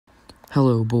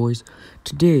Hello, boys.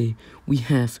 Today, we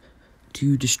have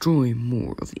to destroy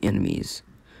more of the enemies.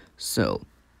 So,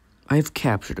 I've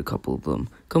captured a couple of them.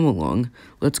 Come along,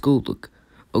 let's go look.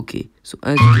 Okay, so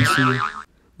as you can see,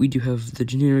 we do have the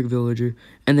generic villager,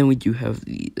 and then we do have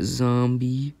the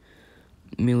zombie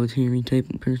military type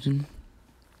person.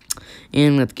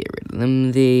 And let's get rid of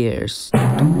them. They are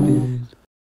stupid.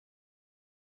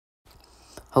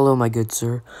 Hello, my good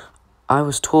sir. I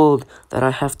was told that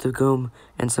I have to go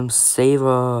and save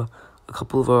a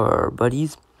couple of our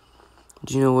buddies.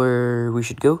 Do you know where we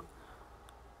should go?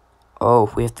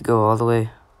 Oh, we have to go all the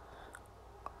way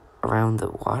around the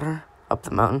water? Up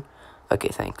the mountain? Okay,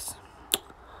 thanks.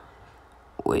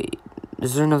 Wait,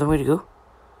 is there another way to go?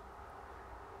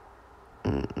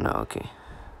 No, okay.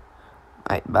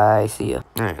 Alright, bye, see ya.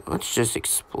 Alright, let's just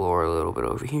explore a little bit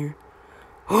over here.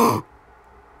 Oh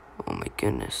my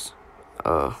goodness.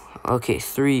 Okay,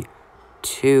 3,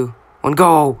 2, 1,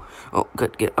 go! Oh,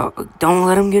 good, get. Don't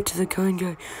let him get to the kind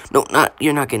guy. No,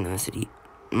 you're not getting to the city.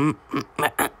 I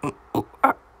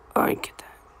get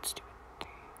that. Stupid.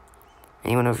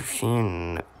 Anyone over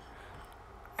here?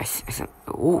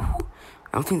 Oh,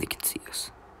 I don't think they can see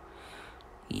us.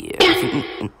 Yeah,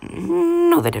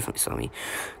 no, they definitely saw me.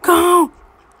 Go!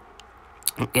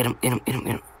 Get him.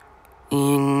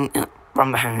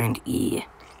 From behind, yeah.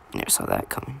 Never saw that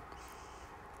coming.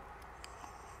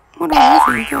 What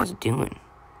are you guys doing?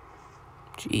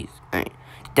 Jeez. Alright.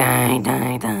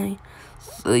 Die.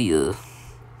 See ya.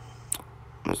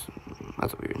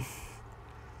 That's weird.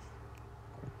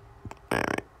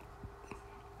 Alright.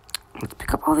 Let's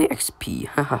pick up all the XP.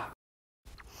 Haha.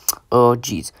 Oh,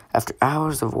 jeez. After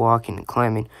hours of walking and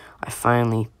climbing, I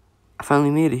finally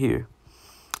made it here.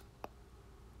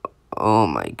 Oh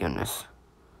my goodness.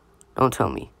 Don't tell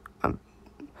me.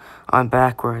 I'm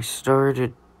back where I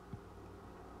started.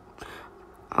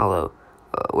 Hello.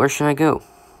 Where should I go?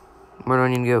 Where do I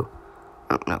need to go?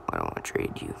 Oh, no, I don't want to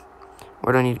trade you.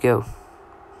 Where do I need to go?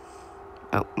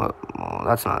 Oh, well,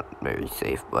 that's not very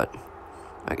safe, but...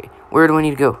 Okay, where do I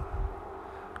need to go?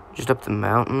 Just up the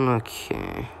mountain?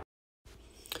 Okay.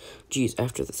 Jeez,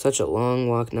 after such a long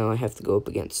walk, now I have to go up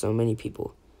against so many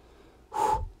people.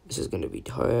 Whew, this is going to be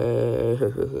hard.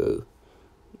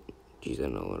 Jeez, I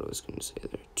don't know what I was going to say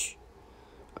there.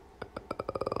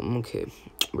 Okay,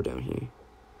 we're down here.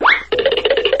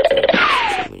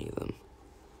 So many of them.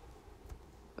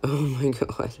 Oh my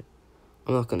god.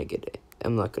 I'm not gonna get it.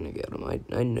 I'm not gonna get them. I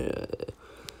know.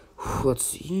 Let's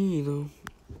see, though.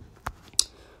 I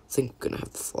think we're gonna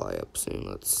have to fly up soon.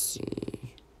 Let's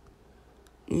see.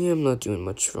 Yeah, I'm not doing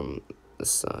much from the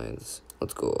sides.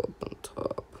 Let's go up on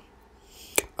top.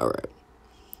 Alright.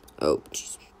 Oh,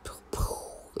 jeez.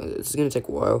 This is gonna take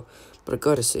a while, but I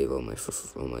gotta save all my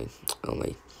friends,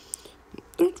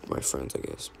 I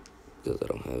guess, because I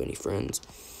don't have any friends.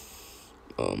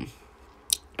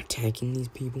 Attacking these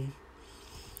people.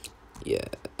 Yeah.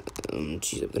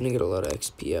 Jeez, I'm gonna get a lot of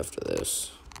XP after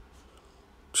this.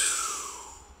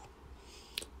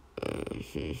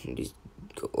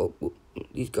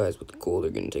 These guys with the gold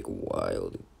are gonna take a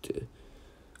while to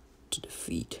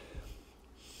defeat.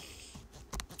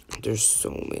 There's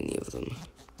so many of them.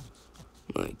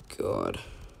 My god.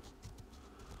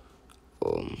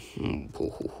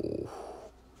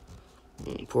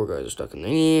 Poor guys are stuck in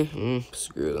there.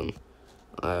 Screw them.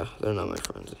 They're not my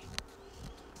friends.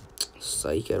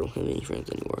 Psych, I don't have any friends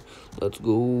anymore. Let's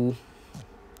go.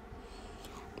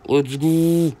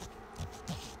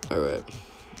 Alright.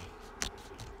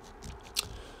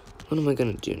 What am I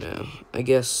gonna do now? I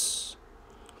guess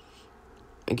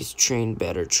train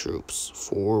better troops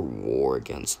for war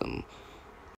against them.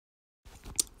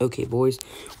 Okay, boys,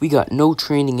 we got no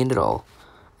training in at all,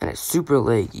 and it's super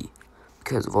laggy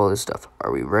because of all this stuff.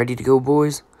 Are we ready to go,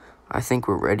 boys? I think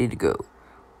we're ready to go.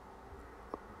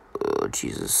 Oh,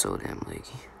 Jesus, so damn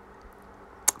laggy.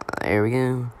 There we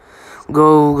go.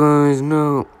 Go, guys.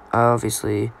 No,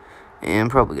 obviously, I'm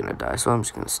probably gonna die, so I'm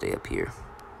just gonna stay up here.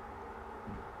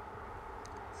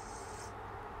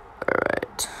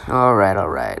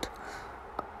 Alright.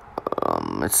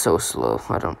 It's so slow.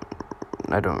 I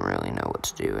don't really know what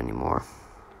to do anymore.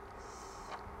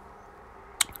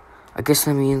 I guess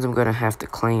that means I'm gonna have to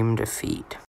claim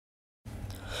defeat.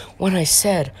 When I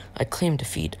said I claimed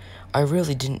defeat, I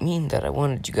really didn't mean that I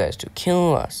wanted you guys to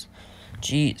kill us.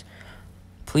 Jeez,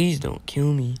 please don't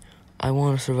kill me. I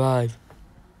want to survive.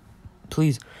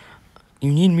 Please,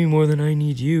 you need me more than I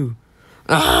need you.